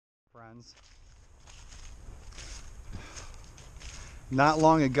friends. Not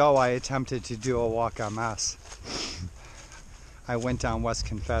long ago, I attempted to do a walk MS. I went down West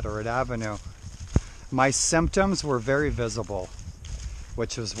Confederate Avenue. My symptoms were very visible,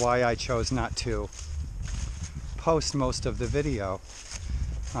 which is why I chose not to post most of the video.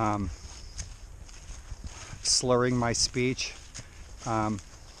 Slurring my speech,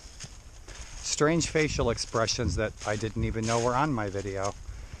 strange facial expressions that I didn't even know were on my video.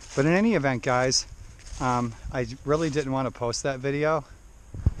 But in any event, guys, I really didn't want to post that video.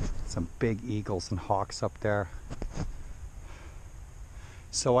 Some big eagles and hawks up there.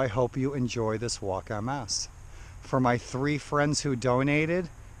 So I hope you enjoy this walk MS. For my 3 friends who donated,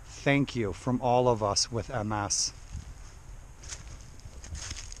 thank you from all of us with MS.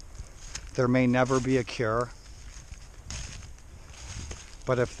 There may never be a cure,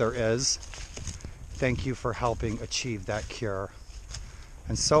 but if there is, thank you for helping achieve that cure.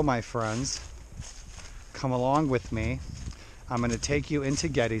 And so, my friends, come along with me. I'm going to take you into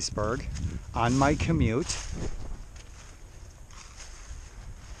Gettysburg on my commute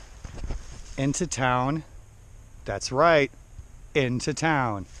into town. That's right, into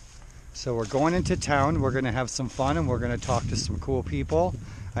town. So we're going into town, we're going to have some fun, and we're going to talk to some cool people.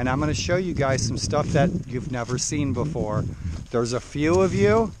 And I'm going to show you guys some stuff that you've never seen before. There's a few of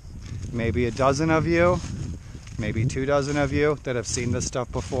you, maybe a dozen of you, maybe 24 of you that have seen this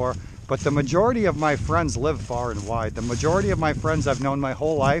stuff before. But the majority of my friends live far and wide. The majority of my friends I've known my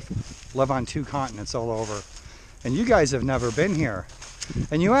whole life live on 2 continents all over. And you guys have never been here.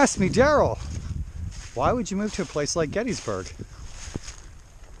 And you asked me, Daryl, why would you move to a place like Gettysburg?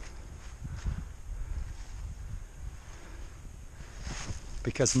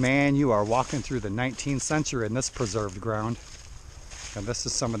 Because, man, you are walking through the 19th century in this preserved ground. And this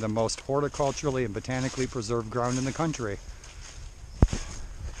is some of the most horticulturally and botanically preserved ground in the country.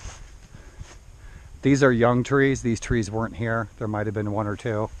 These are young trees. These trees weren't here. There might have been 1 or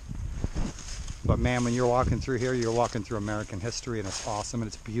 2. But man, when you're walking through here, you're walking through American history, and it's awesome and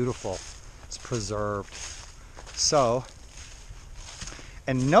it's beautiful. It's preserved. So,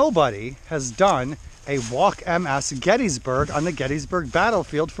 and nobody has done a walk MS Gettysburg on the Gettysburg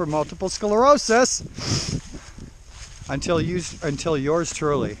Battlefield for multiple sclerosis until yours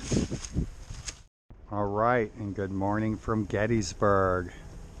truly. All right, and good morning from Gettysburg.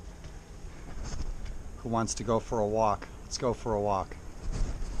 Who wants to go for a walk? Let's go for a walk.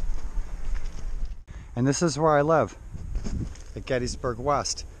 And this is where I live, at Gettysburg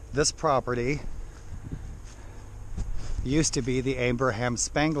West. This property used to be the Abraham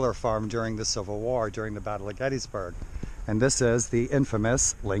Spangler Farm during the Civil War, during the Battle of Gettysburg. And this is the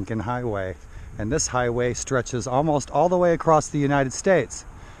infamous Lincoln Highway. And this highway stretches almost all the way across the United States.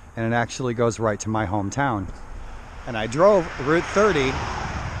 And it actually goes right to my hometown. And I drove Route 30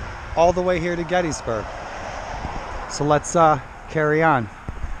 all the way here to Gettysburg. So let's carry on.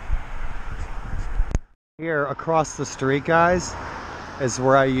 Here across the street, guys, is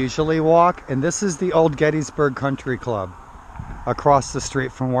where I usually walk, and this is the old Gettysburg Country Club across the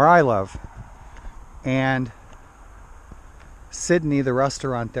street from where I live. And Sydney, the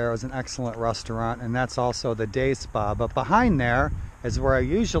restaurant there, is an excellent restaurant, and that's also the day spa. But behind there is where I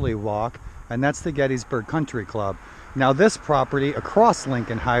usually walk, and that's the Gettysburg Country Club. Now this property across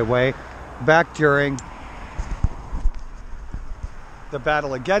Lincoln Highway, back during the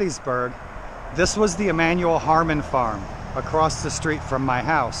Battle of Gettysburg, this was the Harmon Farm across the street from my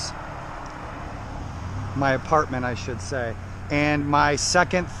house. My apartment, I should say. And my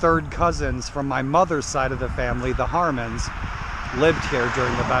 2nd, 3rd cousins from my mother's side of the family, the Harmons, lived here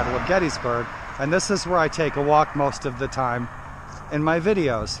during the Battle of Gettysburg. And this is where I take a walk most of the time in my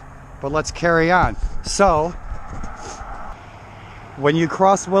videos. But let's carry on. So, when you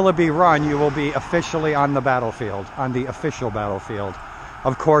cross Willoughby Run, you will be officially on the battlefield, on the official battlefield.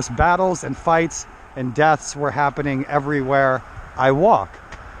 Of course, battles and fights and deaths were happening everywhere I walk.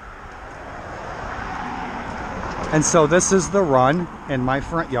 And so this is the run in my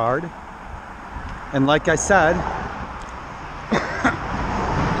front yard. And like I said,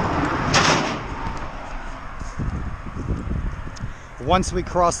 once we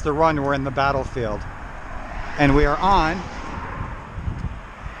cross the run, we're in the battlefield. And we are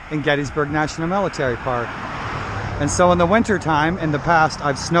in Gettysburg National Military Park. And so in the winter time, in the past,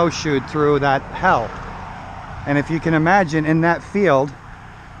 I've snowshoed through that hell. And if you can imagine, in that field,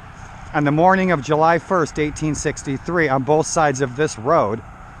 on the morning of July 1st, 1863, on both sides of this road,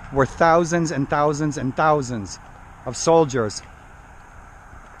 were thousands and thousands and thousands of soldiers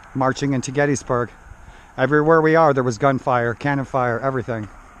marching into Gettysburg. Everywhere we are, there was gunfire, cannon fire, everything.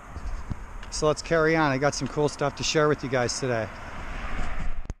 So let's carry on. I got some cool stuff to share with you guys today.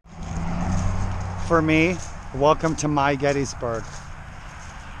 for me, welcome to my Gettysburg.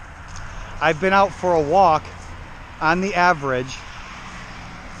 I've been out for a walk on the average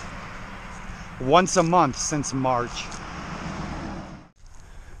once a month since March.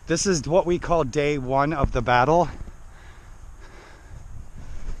 This is what we call day one of the battle.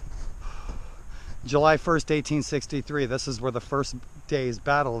 July 1st, 1863. This is where the first day's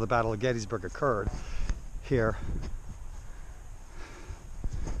battle, the Battle of Gettysburg, occurred here.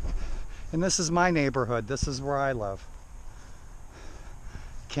 And this is my neighborhood. This is where I live.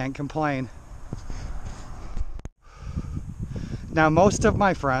 Can't complain. Now, most of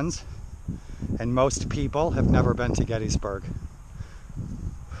my friends and most people have never been to Gettysburg.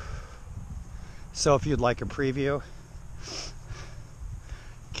 So if you'd like a preview,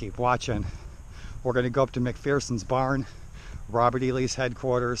 keep watching. We're going to go up to McPherson's barn, Robert E. Lee's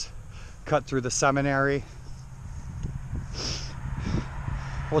headquarters, cut through the seminary.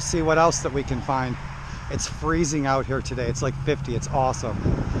 We'll see what else that we can find. It's freezing out here today. It's like 50. It's awesome.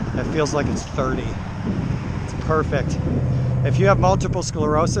 It feels like it's 30. It's perfect. If you have multiple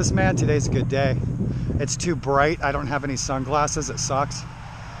sclerosis, man, today's a good day. It's too bright. I don't have any sunglasses. It sucks.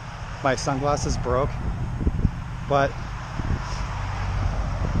 My sunglasses broke. But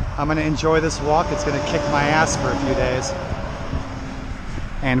I'm going to enjoy this walk. It's going to kick my ass for a few days.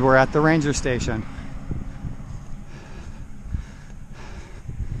 And we're at the ranger station.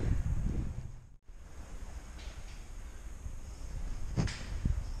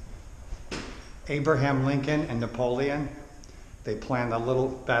 Abraham Lincoln and Napoleon, they planned the little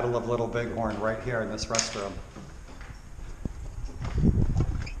Battle of Little Bighorn right here in this restroom.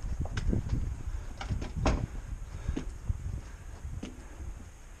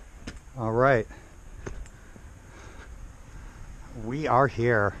 All right, we are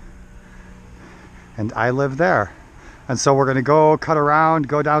here, and I live there. And so we're gonna go cut around,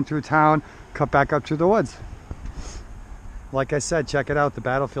 go down through town, cut back up through the woods. Like I said, check it out, the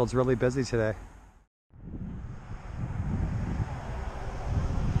battlefield's really busy today.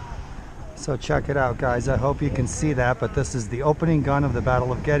 So check it out, guys. I hope you can see that, but this is the opening gun of the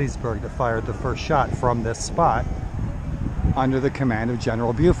Battle of Gettysburg that fired the first shot from this spot under the command of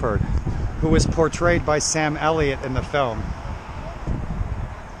General Buford, who was portrayed by Sam Elliott in the film.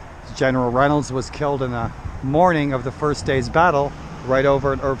 General Reynolds was killed in the morning of the first day's battle right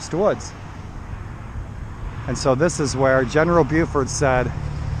over in Herbst Woods. And so this is where General Buford said,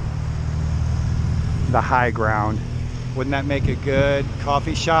 the high ground. Wouldn't that make a good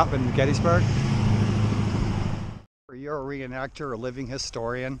coffee shop in Gettysburg? Or you're a reenactor, a living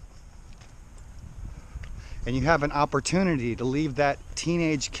historian, and you have an opportunity to leave that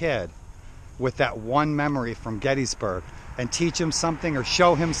teenage kid with that one memory from Gettysburg and teach him something or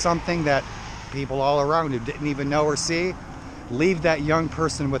show him something that people all around him didn't even know or see. Leave that young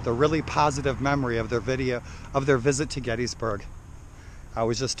person with a really positive memory of their visit to Gettysburg. I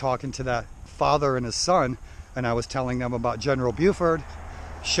was just talking to that father and his son, and I was telling them about General Buford,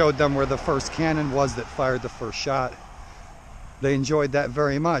 showed them where the first cannon was that fired the first shot. They enjoyed that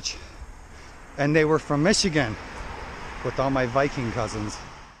very much. And they were from Michigan, with all my Viking cousins.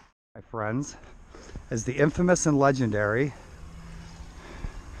 My friends, is the infamous and legendary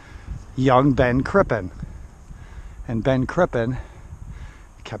young Ben Crippen. And Ben Crippen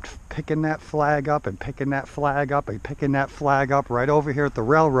kept picking that flag up and picking that flag up and picking that flag up right over here at the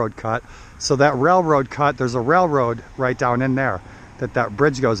railroad cut. So that railroad cut, there's a railroad right down in there that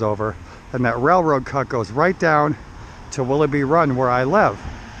bridge goes over, and that railroad cut goes right down to Willoughby Run where I live.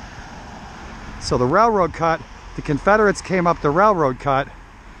 So the railroad cut, the Confederates came up the railroad cut,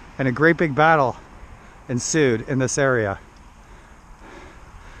 and a great big battle ensued in this area.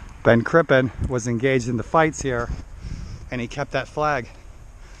 Ben Crippen was engaged in the fights here, and he kept that flag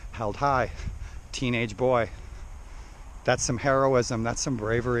held high. Teenage boy. That's some heroism, that's some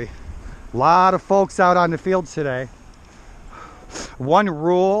bravery. A lot of folks out on the fields today. One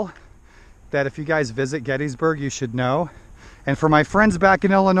rule that if you guys visit Gettysburg, you should know. And for my friends back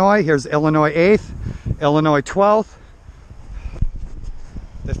in Illinois, here's Illinois 8th, Illinois 12th,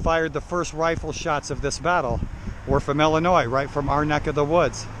 that fired the first rifle shots of this battle. We're from Illinois, right from our neck of the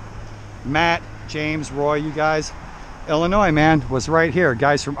woods. Matt, James, Roy, you guys, Illinois, man, was right here.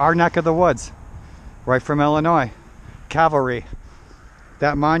 Guys from our neck of the woods, right from Illinois. Cavalry.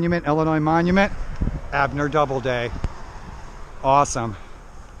 That monument, Illinois Monument, Abner Doubleday. Awesome.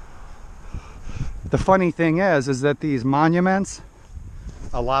 The funny thing is that these monuments,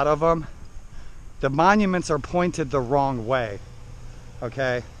 a lot of them, the monuments are pointed the wrong way,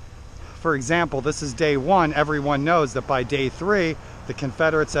 okay? For example, this is day one. Everyone knows that by day 3, the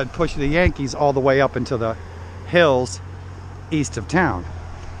Confederates had pushed the Yankees all the way up into the hills east of town.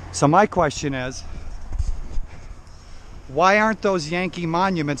 So my question is, Why aren't those Yankee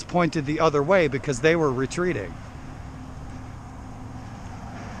monuments pointed the other way? Because they were retreating.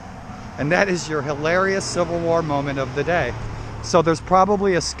 And that is your hilarious Civil War moment of the day. So there's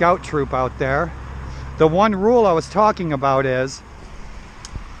probably a scout troop out there. The one rule I was talking about is,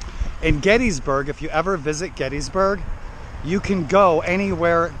 in Gettysburg, if you ever visit Gettysburg, you can go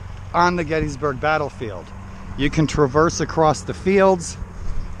anywhere on the Gettysburg Battlefield. You can traverse across the fields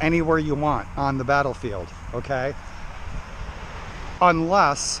anywhere you want on the battlefield, okay?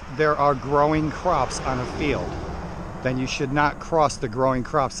 Unless there are growing crops on a field. Then you should not cross the growing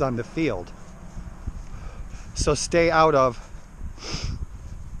crops on the field. So stay out of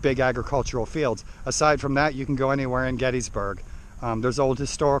big agricultural fields. Aside from that, you can go anywhere in Gettysburg. There's old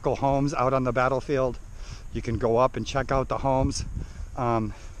historical homes out on the battlefield. You can go up and check out the homes.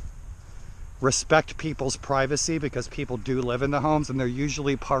 Respect people's privacy, because people do live in the homes, and they're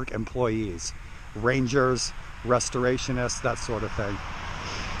usually park employees, rangers, restorationists, that sort of thing.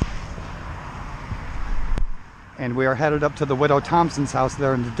 And we are headed up to the Widow Thompson's house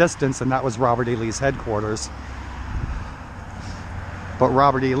there in the distance, and that was Robert E. Lee's headquarters. But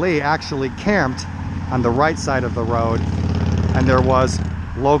Robert E. Lee actually camped on the right side of the road, and there was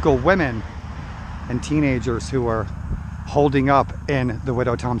local women and teenagers who were holding up in the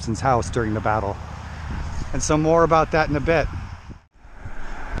Widow Thompson's house during the battle. And so more about that in a bit.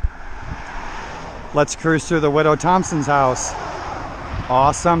 Let's cruise through the Widow Thompson's house.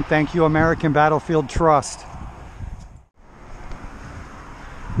 Awesome. Thank you, American Battlefield Trust.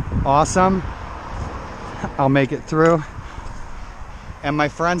 Awesome. I'll make it through. And my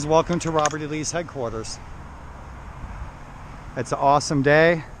friends, welcome to Robert E. Lee's headquarters. It's an awesome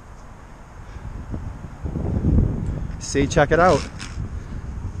day. See, check it out.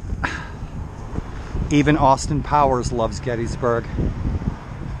 Even Austin Powers loves Gettysburg.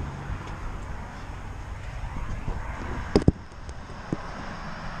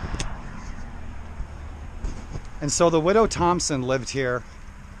 And so the Widow Thompson lived here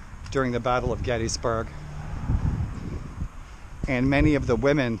during the Battle of Gettysburg. And many of the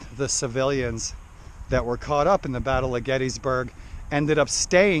women, the civilians that were caught up in the Battle of Gettysburg, ended up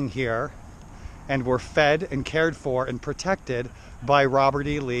staying here and were fed and cared for and protected by Robert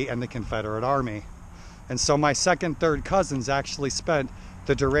E. Lee and the Confederate Army. And so my second, third cousins actually spent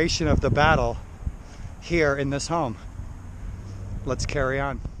the duration of the battle here in this home. Let's carry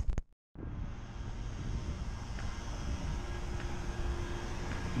on.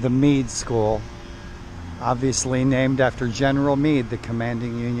 The Meade School, obviously named after General Meade, the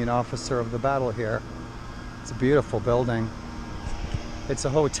commanding Union officer of the battle here. It's a beautiful building. It's a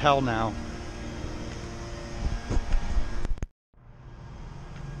hotel now.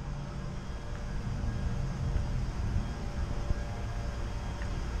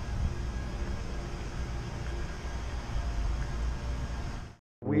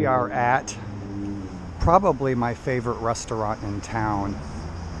 We are at probably my favorite restaurant in town.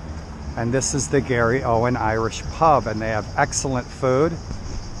 And this is the Gary Owen Irish Pub, and they have excellent food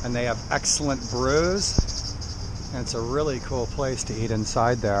and they have excellent brews, and it's a really cool place to eat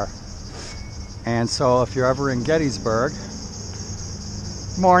inside there. And so if you're ever in Gettysburg,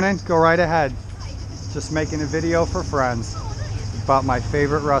 morning, go right ahead. Just making a video for friends about my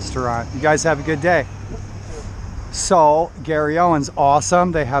favorite restaurant. You guys have a good day. So Gary Owen's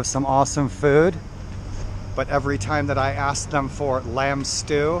awesome. They have some awesome food, but every time that I ask them for lamb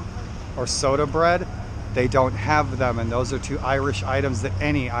stew or soda bread, they don't have them, and those are two Irish items that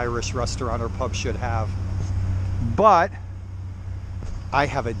any Irish restaurant or pub should have. But I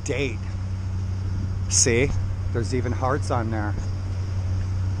have a date. See, there's even hearts on there.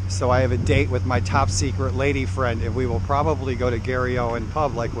 So I have a date with my top secret lady friend, and we will probably go to Gary Owen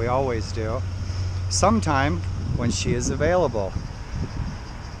Pub like we always do sometime when she is available.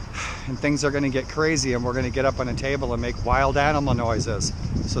 And things are going to get crazy, and we're going to get up on a table and make wild animal noises.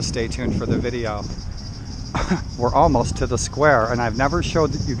 So stay tuned for the video. We're almost to the square, and I've never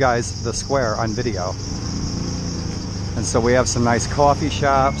showed you guys the square on video. And so we have some nice coffee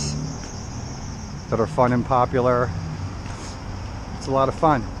shops that are fun and popular. It's a lot of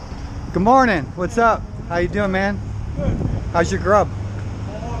fun. Good morning. What's up? How you doing, man? Good. How's your grub?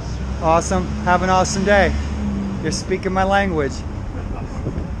 Awesome. Awesome. Have an awesome day. You're speaking my language.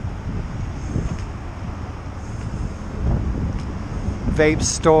 Vape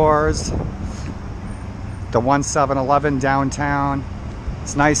stores, the 7-Eleven downtown.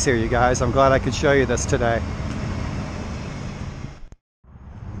 It's nice here, you guys. I'm glad I could show you this today.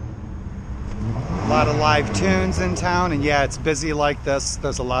 A lot of live tunes in town, and yeah, it's busy like this.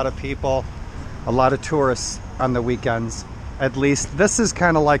 There's a lot of people, a lot of tourists on the weekends. At least this is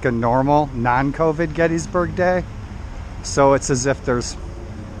kind of like a normal non-COVID Gettysburg day. So it's as if there's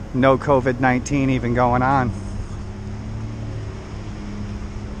no COVID-19 even going on.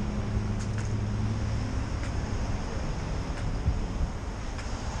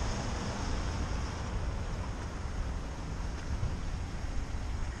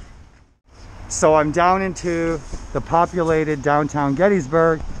 So I'm down into the populated downtown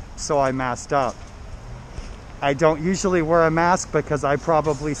Gettysburg, so I masked up. I don't usually wear a mask because I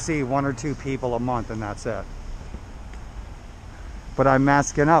probably see 1 or 2 people a month and that's it. But I'm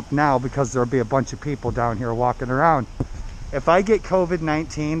masking up now because there'll be a bunch of people down here walking around. If I get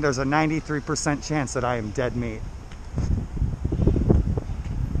COVID-19, there's a 93% chance that I am dead meat.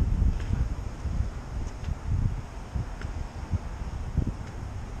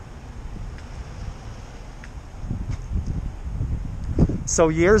 So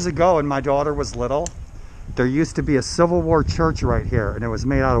years ago, when my daughter was little, there used to be a Civil War church right here, and it was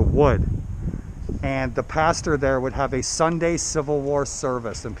made out of wood. And the pastor there would have a Sunday Civil War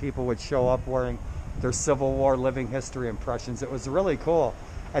service, and people would show up wearing their Civil War living history impressions. It was really cool.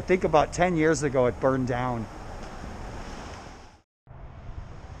 I think about 10 years ago, it burned down.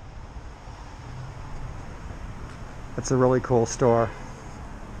 It's a really cool store.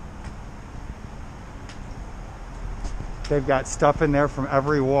 They've got stuff in there from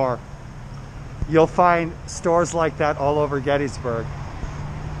every war. You'll find stores like that all over Gettysburg.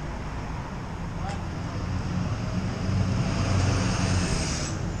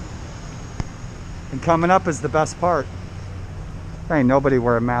 And coming up is the best part. There ain't nobody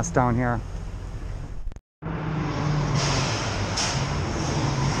wearing masks down here.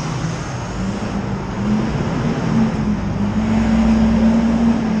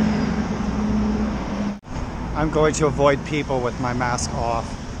 I'm going to avoid people with my mask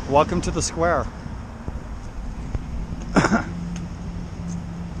off. Welcome to the square.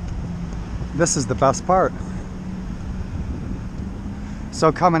 This is the best part.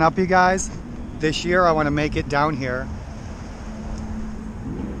 So coming up, you guys, this year I want to make it down here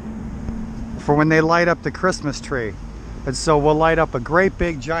for when they light up the Christmas tree. And so we'll light up a great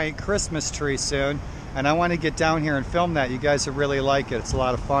big giant Christmas tree soon, and I want to get down here and film that. You guys will really like it. It's a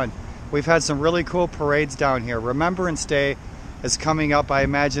lot of fun. We've had some really cool parades down here. Remembrance Day is coming up. I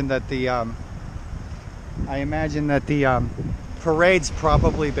imagine that the parade's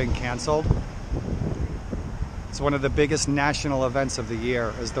probably been canceled. It's one of the biggest national events of the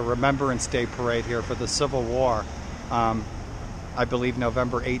year, is the Remembrance Day parade here for the Civil War. I believe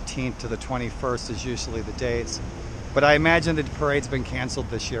November 18th to the 21st is usually the dates. But I imagine the parade's been canceled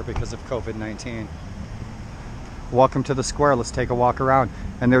this year because of COVID-19. Welcome to the square. Let's take a walk around.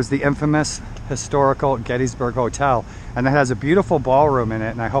 And there's the infamous historical Gettysburg Hotel, and it has a beautiful ballroom in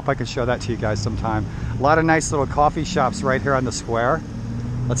it, and I hope I can show that to you guys sometime. A lot of nice little coffee shops right here on the square.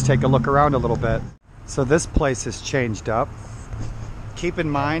 Let's take a look around a little bit. So this place has changed up. Keep in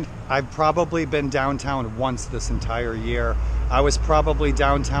mind, I've probably been downtown once this entire year. I was probably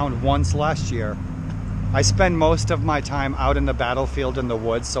downtown once last year. I spend most of my time out in the battlefield in the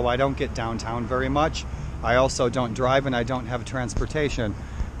woods, so I don't get downtown very much. I also don't drive and I don't have transportation.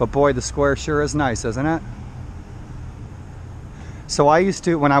 But boy, the square sure is nice, isn't it? So I used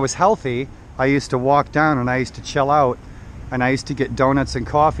to, when I was healthy, I used to walk down and I used to chill out, and I used to get donuts and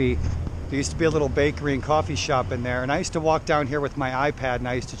coffee. There used to be a little bakery and coffee shop in there, and I used to walk down here with my iPad and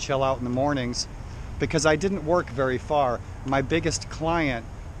I used to chill out in the mornings because I didn't work very far. My biggest client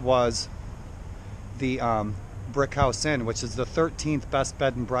was the Brick House Inn, which is the 13th best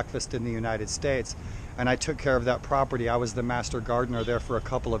bed and breakfast in the United States. And I took care of that property. I was the master gardener there for a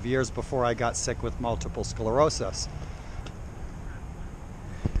couple of years before I got sick with multiple sclerosis.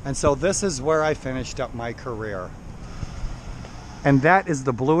 And so this is where I finished up my career. And that is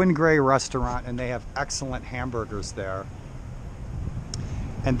the Blue and Gray restaurant, and they have excellent hamburgers there.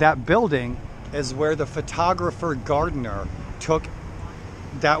 And that building is where the photographer Gardner took,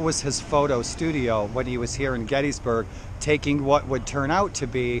 that was his photo studio when he was here in Gettysburg, taking what would turn out to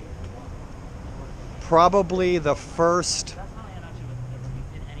be probably the first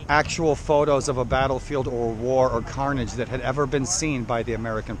actual photos of a battlefield or war or carnage that had ever been seen by the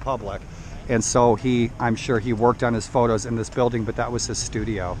American public. And so I'm sure he worked on his photos in this building, but that was his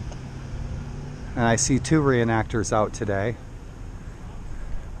studio. And I see 2 reenactors out today.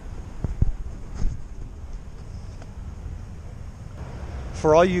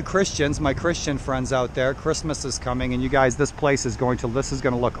 For all you Christians, my Christian friends out there, Christmas is coming, and you guys, this is going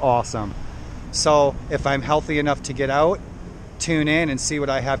to look awesome. So if I'm healthy enough to get out, tune in and see what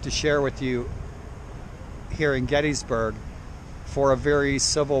I have to share with you here in Gettysburg for a very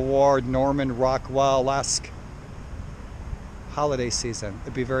Civil War, Norman Rockwell-esque holiday season.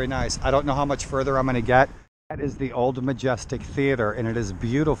 It'd be very nice. I don't know how much further I'm going to get. That is the old Majestic Theatre, and it is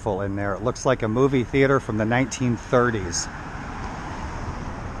beautiful in there. It looks like a movie theater from the 1930s.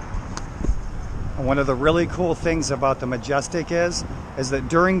 And one of the really cool things about the Majestic is that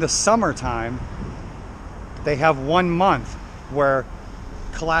during the summertime, they have 1 month where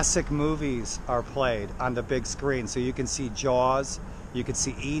classic movies are played on the big screen. So you can see Jaws, you can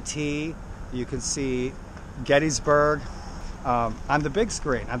see E.T., you can see Gettysburg on the big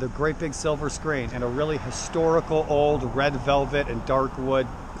screen, on the great big silver screen, and a really historical old red velvet and dark wood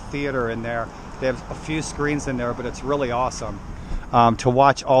theater in there. They have a few screens in there, but it's really awesome to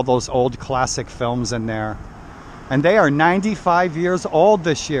watch all those old classic films in there. And they are 95 years old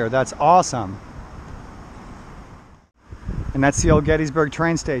this year. That's awesome. And that's the old Gettysburg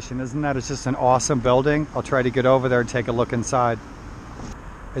train station. Isn't that just an awesome building? I'll try to get over there and take a look inside.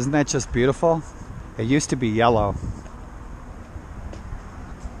 Isn't that just beautiful? It used to be yellow.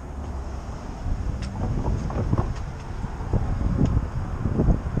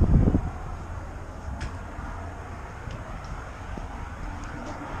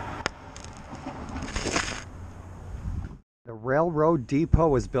 The railroad depot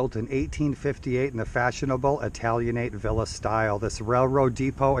was built in 1858 in the fashionable Italianate villa style. This railroad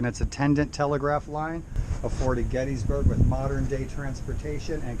depot and its attendant telegraph line afforded Gettysburg with modern-day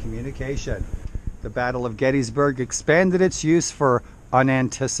transportation and communication. The Battle of Gettysburg expanded its use for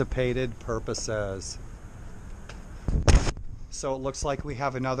unanticipated purposes. So it looks like we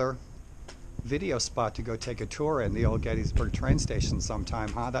have another video spot to go take a tour in, the old Gettysburg train station sometime,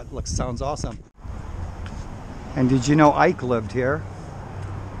 huh? That sounds awesome. And did you know Ike lived here?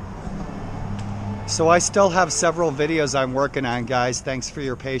 So I still have several videos I'm working on, guys. Thanks for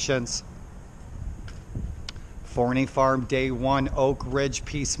your patience. Forney Farm Day 1, Oak Ridge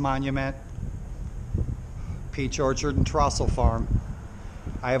Peace Monument, Peach Orchard and Trossel Farm.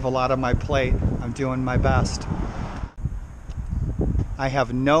 I have a lot on my plate. I'm doing my best. I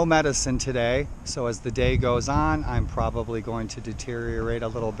have no medicine today, so as the day goes on, I'm probably going to deteriorate a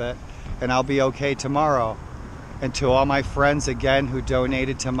little bit, and I'll be okay tomorrow. And to all my friends, again, who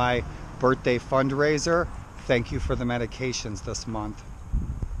donated to my birthday fundraiser, thank you for the medications this month.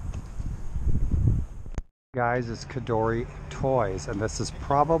 Guys, it's Kadori Toys, and this is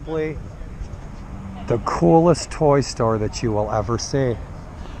probably the coolest toy store that you will ever see.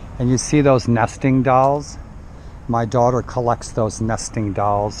 And you see those nesting dolls? My daughter collects those nesting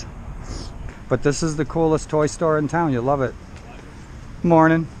dolls. But this is the coolest toy store in town. You'll love it.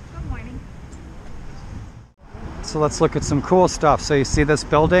 Morning. Good morning. So let's look at some cool stuff. So you see this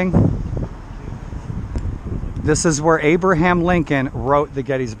building? This is where Abraham Lincoln wrote the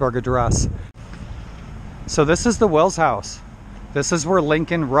Gettysburg Address. So this is the Wills House. This is where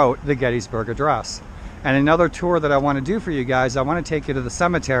Lincoln wrote the Gettysburg Address. And another tour that I want to do for you guys, I want to take you to the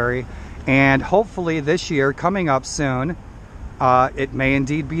cemetery, and hopefully this year, coming up soon, it may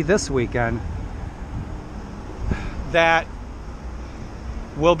indeed be this weekend, that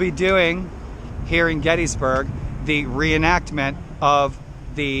we'll be doing here in Gettysburg the reenactment of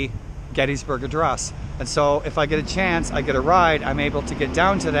the Gettysburg Address. And so if I get a chance, I get a ride, I'm able to get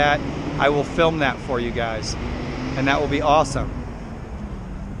down to that, I will film that for you guys. And that will be awesome.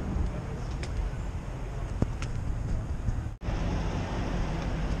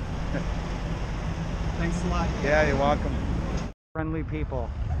 Thanks a lot. Yeah, you're welcome. Friendly people.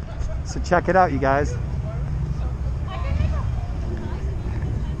 So check it out, you guys.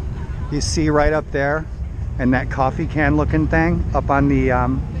 You see right up there, and that coffee can looking thing up on the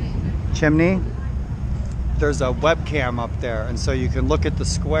chimney, there's a webcam up there, and so you can look at the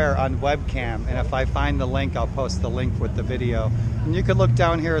square on webcam, and if I find the link, I'll post the link with the video. And you can look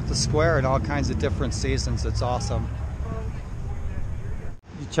down here at the square in all kinds of different seasons. It's awesome.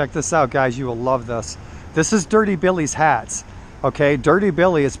 You check this out, guys. You will love this. This is Dirty Billy's hats. Okay, Dirty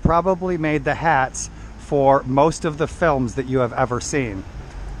Billy has probably made the hats for most of the films that you have ever seen.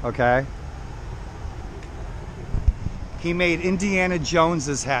 Okay, he made Indiana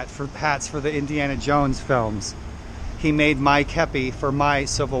Jones's hats for the Indiana Jones films. He made my kepi for my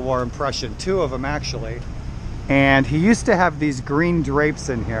Civil War impression, 2 of them actually. And he used to have these green drapes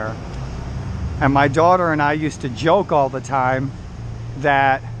in here. And my daughter and I used to joke all the time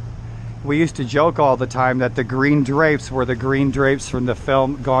that the green drapes were the green drapes from the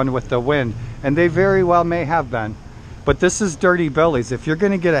film Gone with the Wind. And they very well may have been. But this is Dirty Billy's. If you're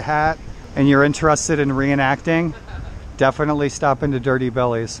gonna get a hat and you're interested in reenacting, definitely stop into Dirty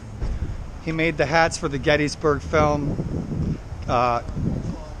Billy's. He made the hats for the Gettysburg film,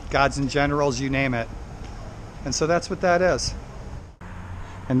 Gods and Generals, you name it. And so that's what that is.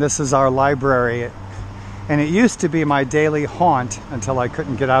 And this is our library. And it used to be my daily haunt until I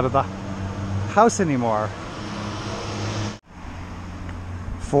couldn't get out of the house anymore.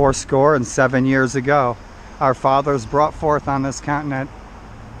 407 years ago, our fathers brought forth on this continent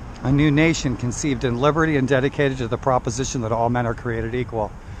a new nation conceived in liberty and dedicated to the proposition that all men are created equal.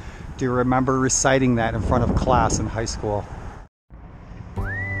 Do you remember reciting that in front of class in high school?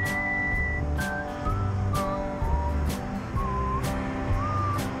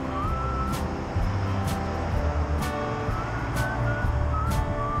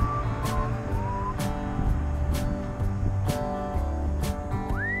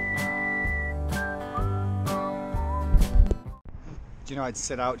 You know, I'd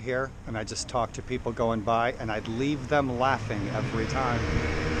sit out here and I'd just talk to people going by and I'd leave them laughing every time.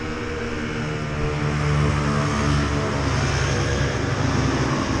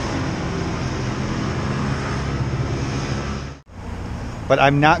 But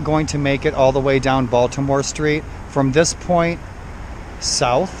I'm not going to make it all the way down Baltimore Street. From this point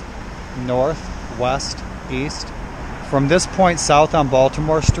south, north, west, east, from this point south on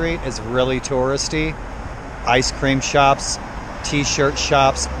Baltimore Street is really touristy. Ice cream shops, t-shirt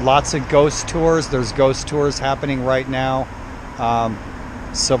shops, lots of ghost tours. There's ghost tours happening right now.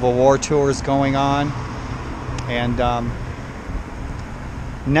 Civil War tours going on. And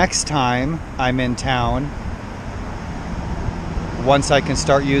next time I'm in town, once I can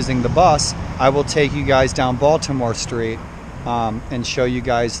start using the bus, I will take you guys down Baltimore Street and show you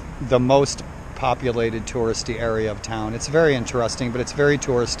guys the most populated touristy area of town. It's very interesting, but it's very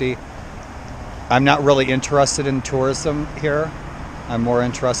touristy. I'm not really interested in tourism here. I'm more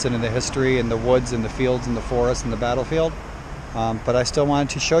interested in the history and the woods and the fields and the forests and the battlefield. But I still wanted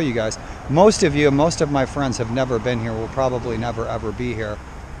to show you guys. Most of you, most of my friends have never been here, will probably never ever be here,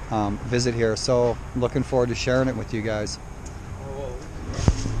 visit here. So I'm looking forward to sharing it with you guys.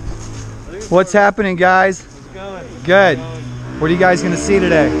 What's happening, guys? How's it going? Good. What are you guys going to see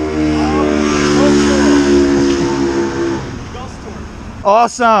today?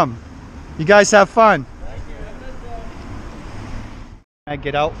 Awesome. You guys have fun. I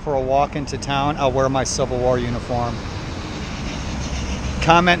get out for a walk into town, I'll wear my Civil War uniform.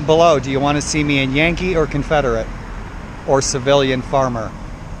 Comment below, do you want to see me in Yankee or Confederate? Or civilian farmer?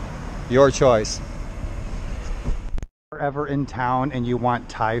 Your choice. If you're ever in town and you want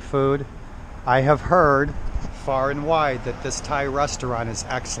Thai food, I have heard far and wide that this Thai restaurant is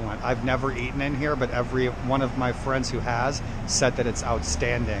excellent. I've never eaten in here, but every one of my friends who has said that it's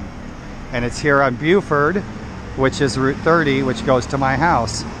outstanding. And it's here on Buford, which is Route 30, which goes to my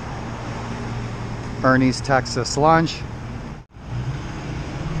house. Ernie's Texas Lunch.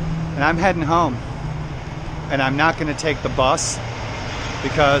 And I'm heading home. And I'm not going to take the bus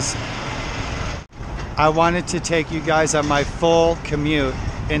because I wanted to take you guys on my full commute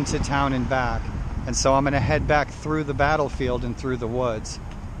into town and back. And so I'm going to head back through the battlefield and through the woods.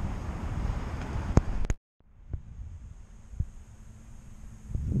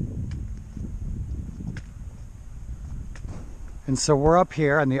 And so we're up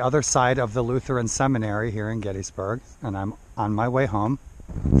here on the other side of the Lutheran Seminary here in Gettysburg, and I'm on my way home.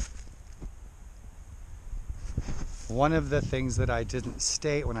 One of the things that I didn't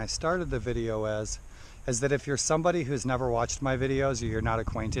state when I started the video is that if you're somebody who's never watched my videos or you're not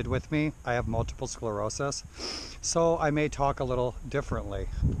acquainted with me, I have multiple sclerosis, so I may talk a little differently.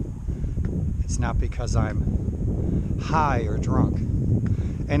 It's not because I'm high or drunk.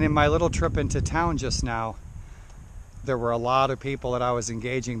 And in my little trip into town just now, there were a lot of people that I was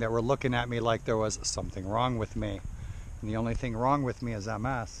engaging that were looking at me like there was something wrong with me. And the only thing wrong with me is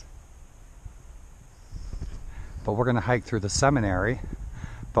MS. But we're going to hike through the seminary.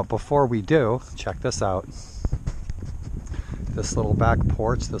 But before we do, check this out. This little back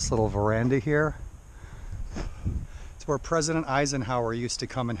porch, this little veranda here. It's where President Eisenhower used to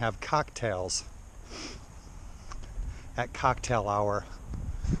come and have cocktails at cocktail hour.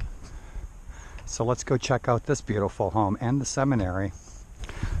 So let's go check out this beautiful home and the seminary.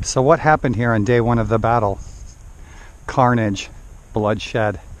 So what happened here on day one of the battle? Carnage,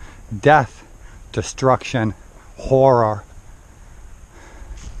 bloodshed, death, destruction, horror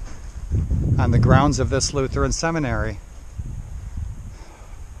on the grounds of this Lutheran seminary.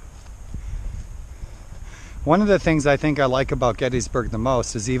 One of the things I think I like about Gettysburg the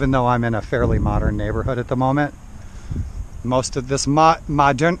most is, even though I'm in a fairly modern neighborhood at the moment, most of this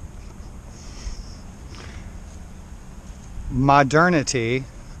modernity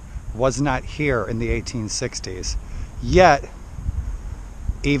was not here in the 1860s. Yet,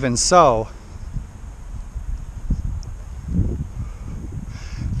 even so,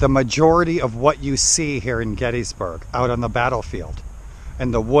 the majority of what you see here in Gettysburg, out on the battlefield,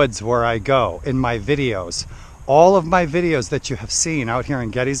 in the woods where I go, in my videos, all of my videos that you have seen out here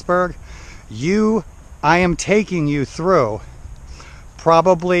in Gettysburg, I am taking you through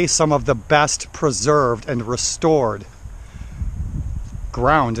probably some of the best preserved and restored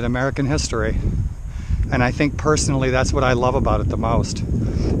ground in American history. And I think personally that's what I love about it the most,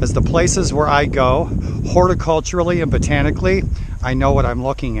 is the places where I go horticulturally and botanically, I know what I'm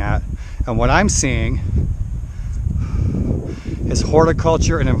looking at. And what I'm seeing is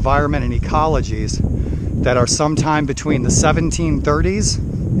horticulture and environment and ecologies that are sometime between the 1730s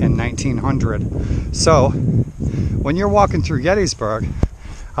and 1900. So when you're walking through Gettysburg,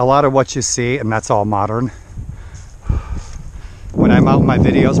 a lot of what you see, and that's all modern, when I'm out in my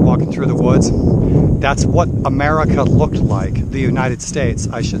videos walking through the woods, that's what America looked like, the United States,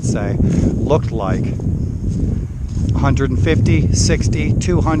 I should say, looked like 150, 60,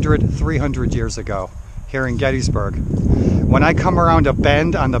 200, 300 years ago here in Gettysburg. When I come around a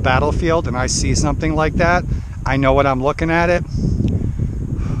bend on the battlefield and I see something like that, I know what I'm looking at it.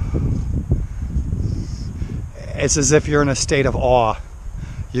 It's as if you're in a state of awe.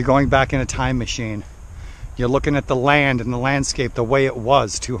 You're going back in a time machine. You're looking at the land and the landscape the way it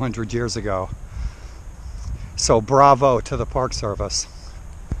was 200 years ago. So bravo to the Park Service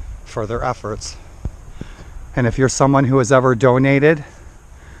for their efforts. And if you're someone who has ever donated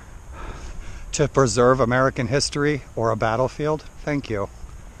to preserve American history or a battlefield, thank you.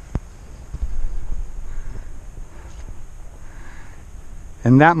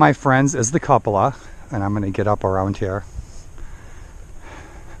 And that, my friends, is the cupola. And I'm going to get up around here.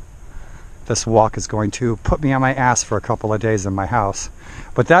 This walk is going to put me on my ass for a couple of days in my house.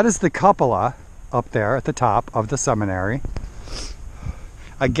 But that is the cupola up there at the top of the seminary.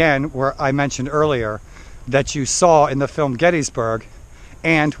 Again, where I mentioned earlier that you saw in the film Gettysburg,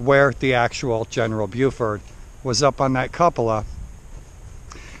 and where the actual General Buford was up on that cupola,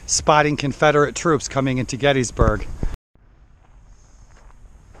 spotting Confederate troops coming into Gettysburg.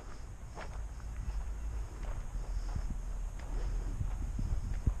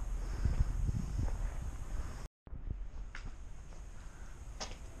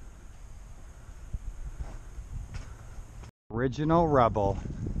 Original rebel,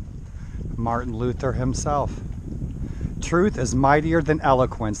 Martin Luther himself. Truth is mightier than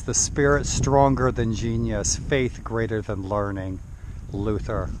eloquence, the spirit stronger than genius, faith greater than learning,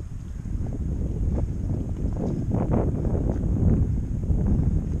 Luther.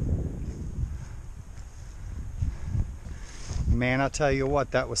 Man, I'll tell you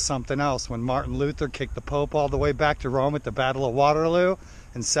what, that was something else. When Martin Luther kicked the Pope all the way back to Rome at the Battle of Waterloo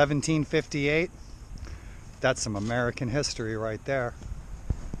in 1758, that's some American history right there.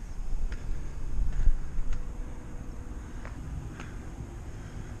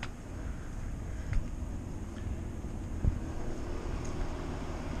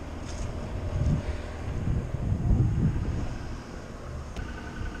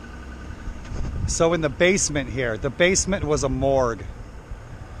 So in the basement here, the basement was a morgue.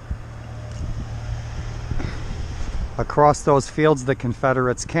 Across those fields the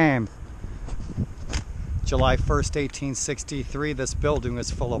Confederates came. July 1st, 1863, this building was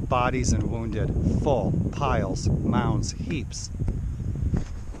full of bodies and wounded. Full, piles, mounds, heaps.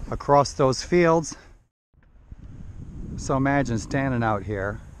 Across those fields, so imagine standing out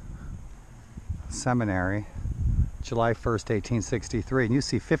here, seminary, July 1st, 1863, and you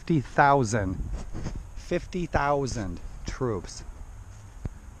see 50,000 troops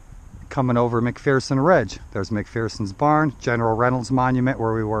coming over McPherson Ridge. There's McPherson's barn, General Reynold's monument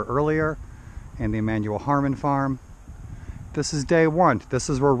where we were earlier, and the Emmanuel Harmon Farm. This is day one. This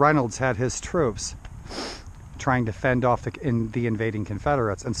is where Reynolds had his troops trying to fend off the invading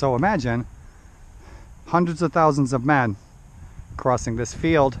Confederates. And so imagine hundreds of thousands of men crossing this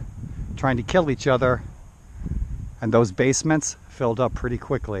field, trying to kill each other, and those basements filled up pretty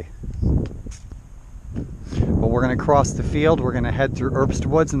quickly. But we're going to cross the field, we're going to head through Herbst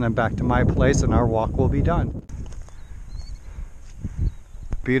Woods and then back to my place, and our walk will be done.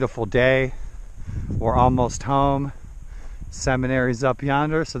 Beautiful day. We're almost home. Seminary's up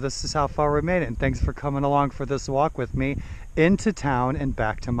yonder, so this is how far we made it. And thanks for coming along for this walk with me into town and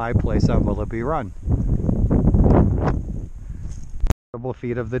back to my place on Willoughby Run.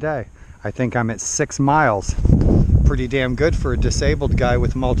 Feet of the day. I think I'm at 6 miles. Pretty damn good for a disabled guy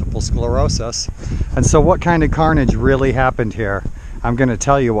with multiple sclerosis. And so what kind of carnage really happened here? I'm going to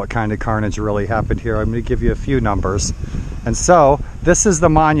tell you what kind of carnage really happened here. I'm going to give you a few numbers. And so this is the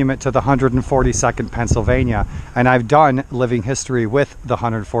monument to the 142nd Pennsylvania, and I've done living history with the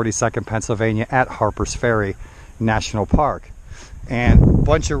 142nd Pennsylvania at Harper's Ferry National Park, and a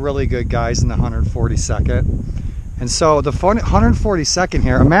bunch of really good guys in the 142nd. And so the 142nd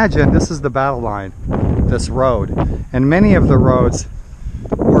here, imagine this is the battle line, this road, and many of the roads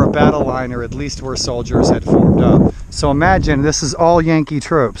were battle line, or at least where soldiers had formed up. So imagine this is all Yankee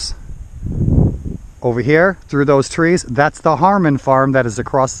troops. Over here, through those trees, that's the Harmon Farm that is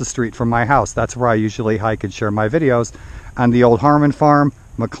across the street from my house. That's where I usually hike and share my videos. On the old Harmon Farm,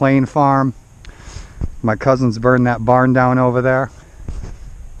 McLean Farm. My cousins burned that barn down over there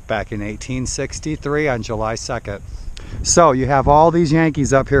back in 1863 on July 2nd. So you have all these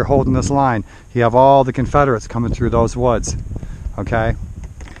Yankees up here holding this line. You have all the Confederates coming through those woods. Okay?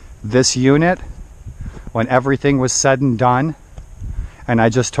 This unit, when everything was said and done, and I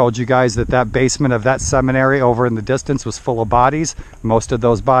just told you guys that that basement of that seminary over in the distance was full of bodies. Most of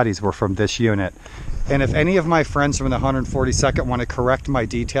those bodies were from this unit. And if any of my friends from the 142nd want to correct my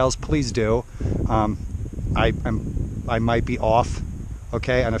details, please do. I might be off,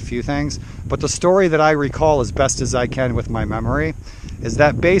 okay, on a few things. But the story that I recall as best as I can with my memory is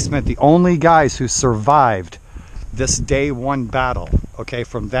that basement, the only guys who survived this day one battle, okay,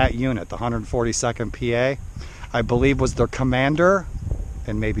 from that unit, the 142nd PA, I believe was their commander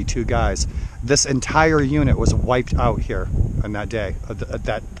and maybe 2 guys. This entire unit was wiped out here on that day,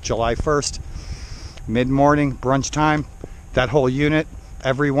 that July 1st, mid-morning, brunch time. That whole unit,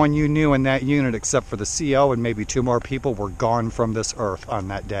 everyone you knew in that unit except for the CO and maybe 2 more people were gone from this earth on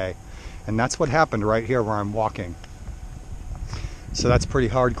that day. And that's what happened right here where I'm walking. So that's pretty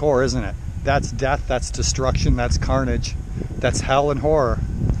hardcore, isn't it? That's death, that's destruction, that's carnage, that's hell and horror.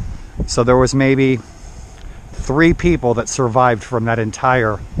 So there was maybe 3 people that survived from that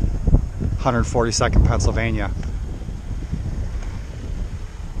entire 142nd Pennsylvania.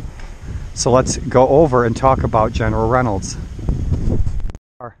 So let's go over and talk about General Reynolds.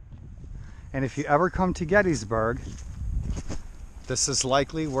 And if you ever come to Gettysburg, this is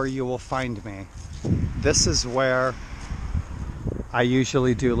likely where you will find me. This is where I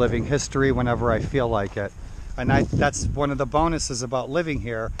usually do living history whenever I feel like it. And that's one of the bonuses about living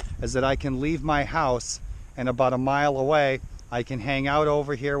here, is that I can leave my house and about a mile away I can hang out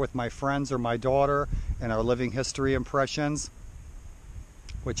over here with my friends or my daughter and our living history impressions,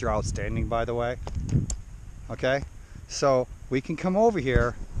 which are outstanding, by the way. Okay, so we can come over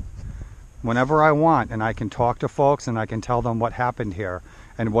here whenever I want, and I can talk to folks and I can tell them what happened here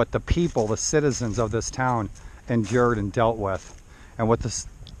and what the people, the citizens of this town endured and dealt with, and what the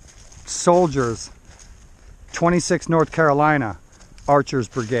soldiers, 26 North Carolina Archers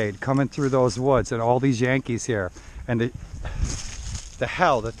Brigade coming through those woods, and all these Yankees here, and the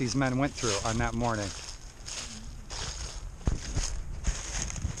hell that these men went through on that morning.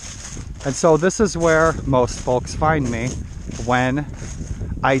 And so this is where most folks find me when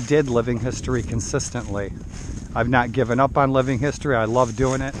I did living history consistently. I've not given up on living history. I love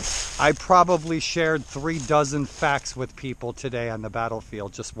doing it. I probably shared 3 dozen facts with people today on the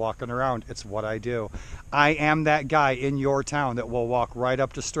battlefield, just walking around. It's what I do. I am that guy in your town that will walk right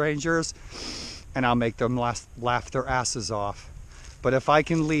up to strangers and I'll make them laugh their asses off. But if I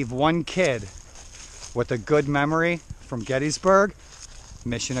can leave one kid with a good memory from Gettysburg,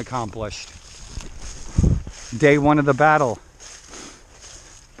 mission accomplished. Day 1 of the battle,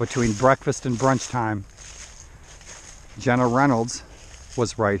 between breakfast and brunch time, General Reynolds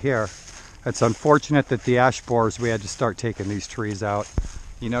was right here. It's unfortunate that the ash borers, we had to start taking these trees out.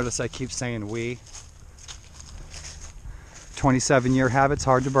 You notice I keep saying we. 27-year habit's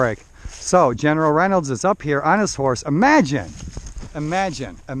hard to break. So General Reynolds is up here on his horse. Imagine.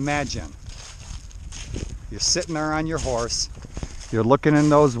 You're sitting there on your horse. You're looking in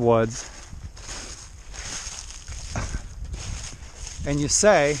those woods. And you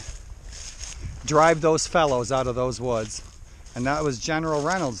say, drive those fellows out of those woods. And that was General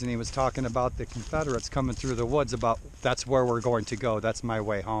Reynolds, and he was talking about the Confederates coming through the woods, about that's where we're going to go, that's my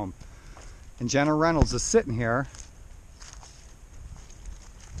way home. And General Reynolds is sitting here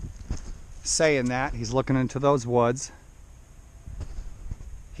saying that. He's looking into those woods.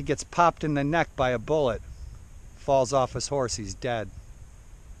 He gets popped in the neck by a bullet, falls off his horse, he's dead.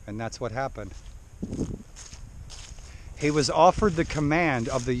 And that's what happened. He was offered the command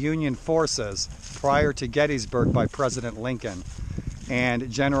of the Union forces prior to Gettysburg by President Lincoln, and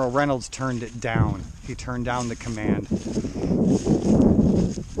General Reynolds turned it down. He turned down the command.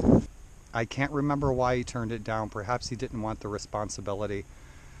 I can't remember why he turned it down. Perhaps he didn't want the responsibility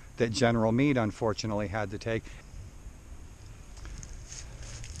that General Meade unfortunately had to take.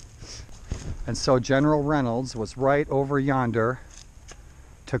 And so General Reynolds was right over yonder,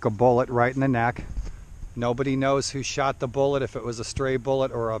 took a bullet right in the neck. Nobody knows who shot the bullet, if it was a stray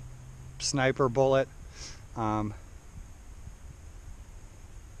bullet or a sniper bullet. And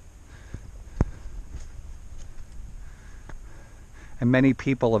many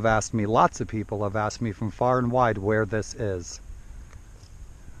people have asked me, lots of people have asked me from far and wide where this is.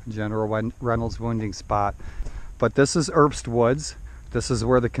 General Reynolds' wounding spot. But this is Herbst Woods. This is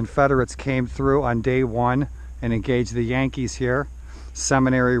where the Confederates came through on day 1 and engaged the Yankees here.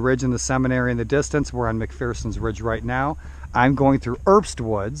 Seminary Ridge and the Seminary in the distance. We're on McPherson's Ridge right now. I'm going through Herbst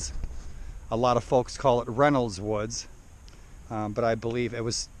Woods. A lot of folks call it Reynolds Woods, but I believe it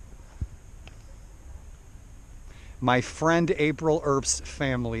was my friend April Herbst's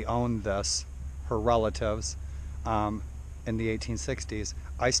family owned this, her relatives, in the 1860s.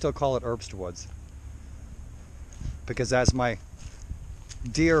 I still call it Herbst Woods because, as my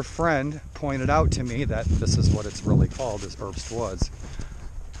dear friend pointed out to me, that this is what it's really called, is Herbst Woods.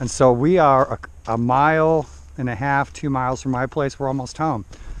 And so we are a mile and a half, 2 miles from my place. We're almost home.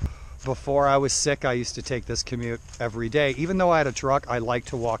 Before I was sick, I used to take this commute every day. Even though I had a truck, I like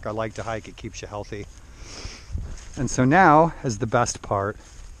to walk, I like to hike. It keeps you healthy. And so now is the best part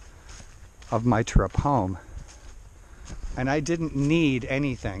of my trip home. And I didn't need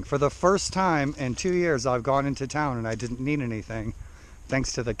anything. For the first time in 2 years, I've gone into town and I didn't need anything,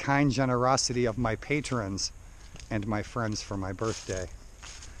 thanks to the kind generosity of my patrons and my friends for my birthday.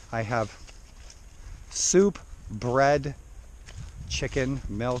 I have soup, bread, chicken,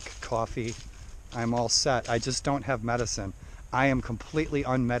 milk, coffee. I'm all set. I just don't have medicine. I am completely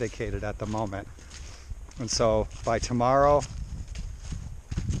unmedicated at the moment. And so by tomorrow,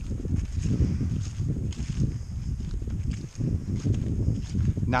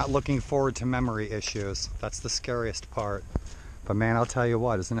 not looking forward to memory issues. That's the scariest part. But man, I'll tell you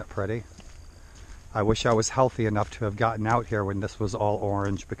what, isn't it pretty? I wish I was healthy enough to have gotten out here when this was all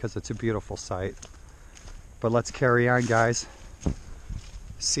orange, because it's a beautiful sight. But let's carry on, guys.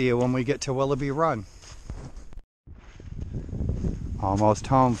 See you when we get to Willoughby Run. Almost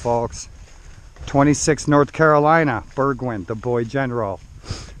home, folks. 26 North Carolina, Burgoyne, the boy general.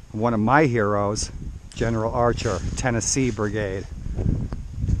 One of my heroes, General Archer, Tennessee Brigade.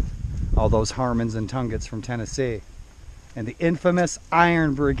 All those Harmons and Tungats from Tennessee. And the infamous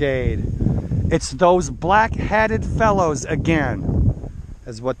Iron Brigade. It's those black-hatted fellows again,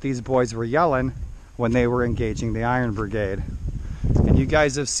 is what these boys were yelling when they were engaging the Iron Brigade. And you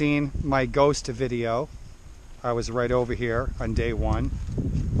guys have seen my ghost video. I was right over here on day 1.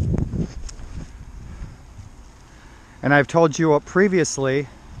 And I've told you previously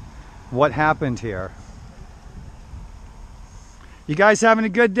what happened here. You guys having a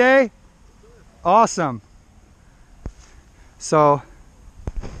good day? Awesome. So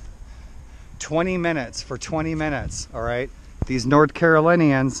 20 minutes, for 20 minutes, all right? These North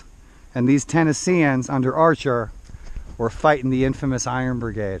Carolinians and these Tennesseans under Archer were fighting the infamous Iron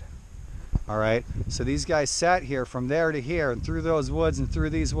Brigade, all right? So these guys sat here from there to here and through those woods and through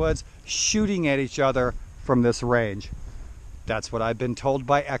these woods, shooting at each other from this range. That's what I've been told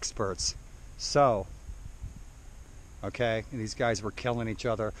by experts. So, okay, and these guys were killing each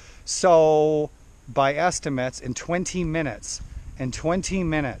other. So, by estimates, in 20 minutes,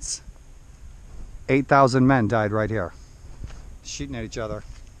 8,000 men died right here, shooting at each other.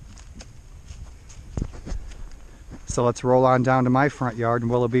 So let's roll on down to my front yard in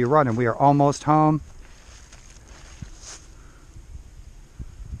Willoughby Run, and we are almost home.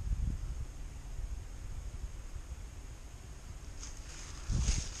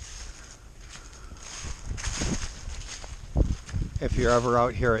 If you're ever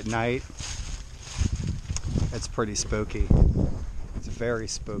out here at night, it's pretty spooky. It's very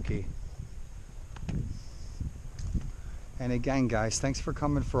spooky. And again, guys, thanks for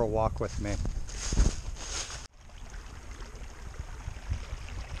coming for a walk with me.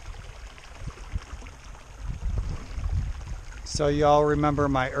 So y'all remember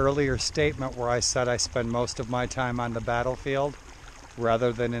my earlier statement where I said I spend most of my time on the battlefield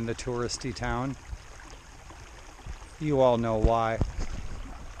rather than in the touristy town? You all know why.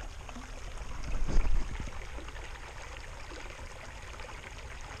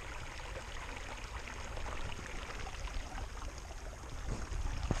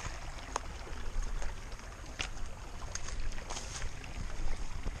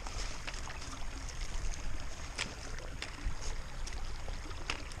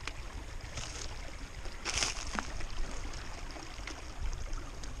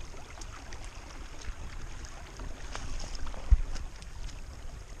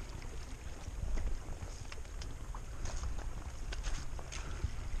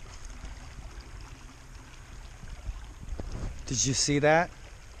 Did you see that?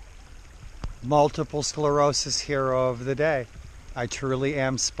 Multiple sclerosis hero of the day. I truly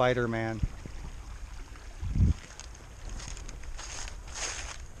am Spider-Man.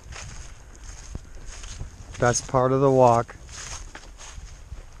 Best part of the walk.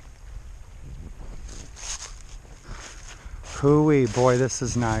 Hooey, boy, this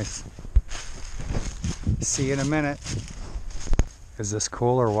is nice. See you in a minute. Is this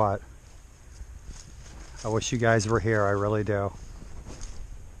cool or what? I wish you guys were here, I really do.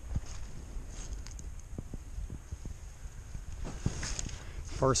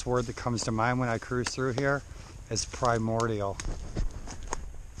 First word that comes to mind when I cruise through here is primordial.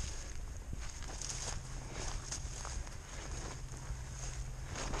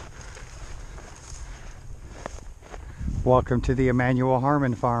 Welcome to the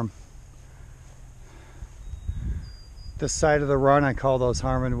Harmon Farm. This side of the run I call those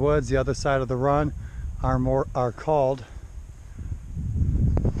Harmon Woods. The other side of the run are called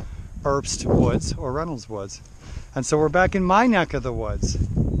Herbst Woods or Reynold Woods. And so we're back in my neck of the woods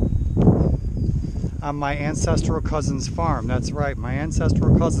on my ancestral cousin's farm. That's right, my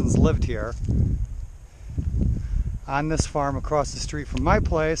ancestral cousins lived here on this farm across the street from my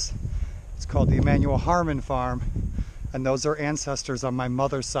place. It's called the Harmon Farm, and those are ancestors on my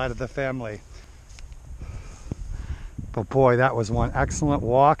mother's side of the family. But boy, that was one excellent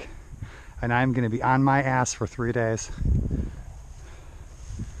walk, and I'm going to be on my ass for 3 days.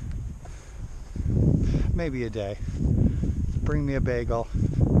 Maybe a day. Bring me a bagel.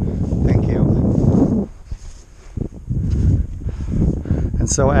 Thank you. And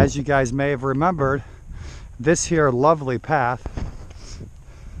so, as you guys may have remembered, this here lovely path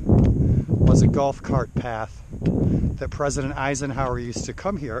was a golf cart path that President Eisenhower used to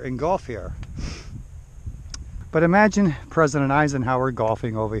come here and golf here. But imagine President Eisenhower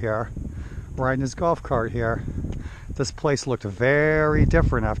golfing over here, riding his golf cart here. This place looked very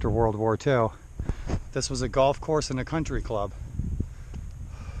different after World War II. This was a golf course and a country club.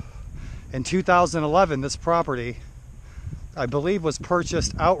 In 2011, this property, I believe, was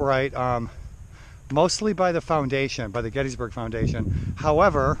purchased outright, mostly by the foundation, by the Gettysburg Foundation.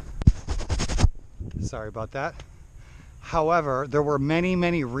 However, sorry about that. However, there were many,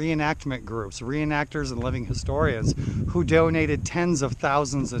 many reenactment groups, reenactors and living historians, who donated tens of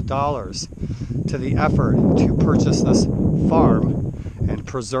thousands of dollars to the effort to purchase this farm and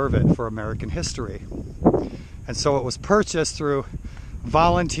preserve it for American history. And so it was purchased through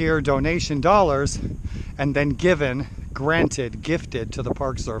volunteer donation dollars and then given, granted, gifted to the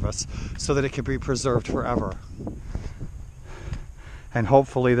Park Service so that it could be preserved forever. And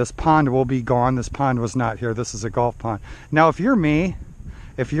hopefully this pond will be gone. This pond was not here. This is a golf pond. Now, if you're me,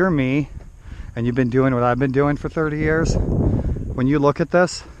 and you've been doing what I've been doing for 30 years, when you look at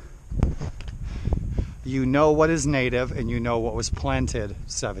this, you know what is native and you know what was planted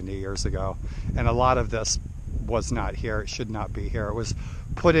 70 years ago. And a lot of this was not here. It should not be here. It was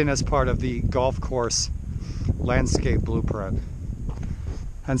put in as part of the golf course landscape blueprint.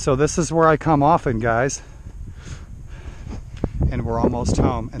 And so this is where I come often, guys. And we're almost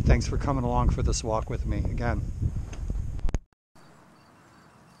home. And thanks for coming along for this walk with me again.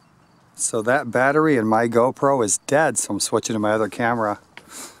 So that battery in my GoPro is dead, so I'm switching to my other camera.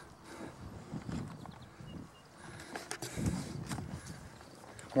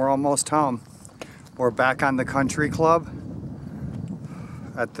 We're almost home. We're back on the country club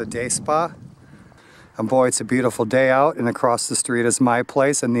at the day spa. And boy, it's a beautiful day out, and across the street is my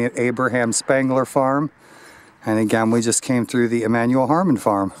place and the Abraham Spangler Farm. And again, we just came through the Harmon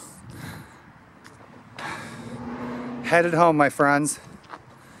Farm. Headed home, my friends.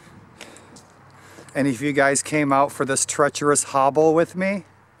 And if you guys came out for this treacherous hobble with me,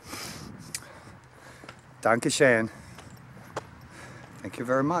 danke schön. Thank you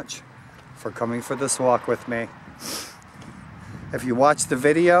very much for coming for this walk with me. If you watched the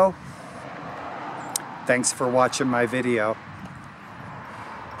video, thanks for watching my video.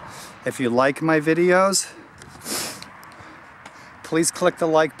 If you like my videos, please click the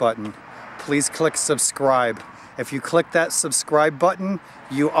like button. Please click subscribe. If you click that subscribe button,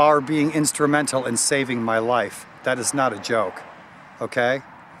 you are being instrumental in saving my life. That is not a joke, okay?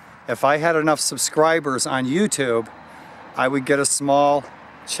 If I had enough subscribers on YouTube, I would get a small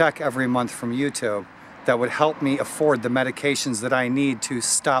check every month from YouTube that would help me afford the medications that I need to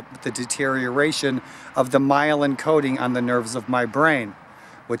stop the deterioration of the myelin coating on the nerves of my brain,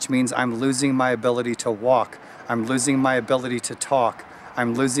 which means I'm losing my ability to walk. I'm losing my ability to talk.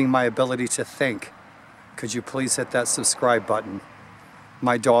 I'm losing my ability to think. Could you please hit that subscribe button?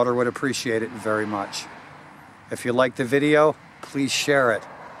 My daughter would appreciate it very much. If you like the video, please share it.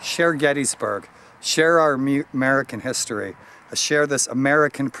 Share Gettysburg. Share our American history. Share this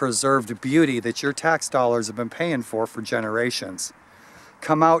American preserved beauty that your tax dollars have been paying for generations.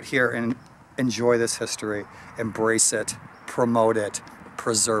 Come out here and enjoy this history. Embrace it. Promote it.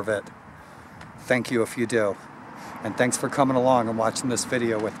 Preserve it. Thank you if you do. And thanks for coming along and watching this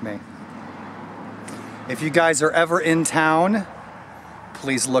video with me. If you guys are ever in town,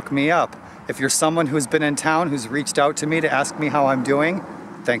 please look me up. If you're someone who's been in town, who's reached out to me to ask me how I'm doing,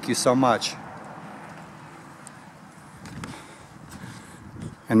 thank you so much.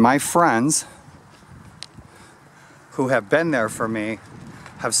 And my friends who have been there for me,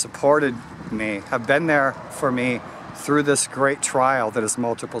 have supported me, have been there for me through this great trial that is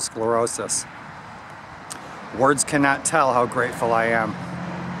multiple sclerosis. Words cannot tell how grateful I am.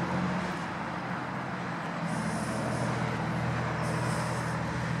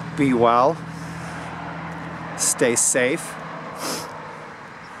 Be well, stay safe,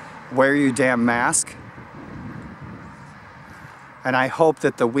 wear your damn mask, and I hope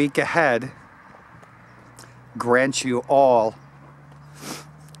that the week ahead grants you all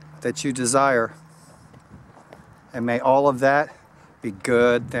that you desire, and may all of that be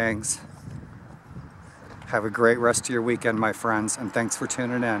good things. Have a great rest of your weekend, my friends, and thanks for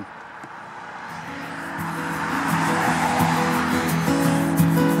tuning in.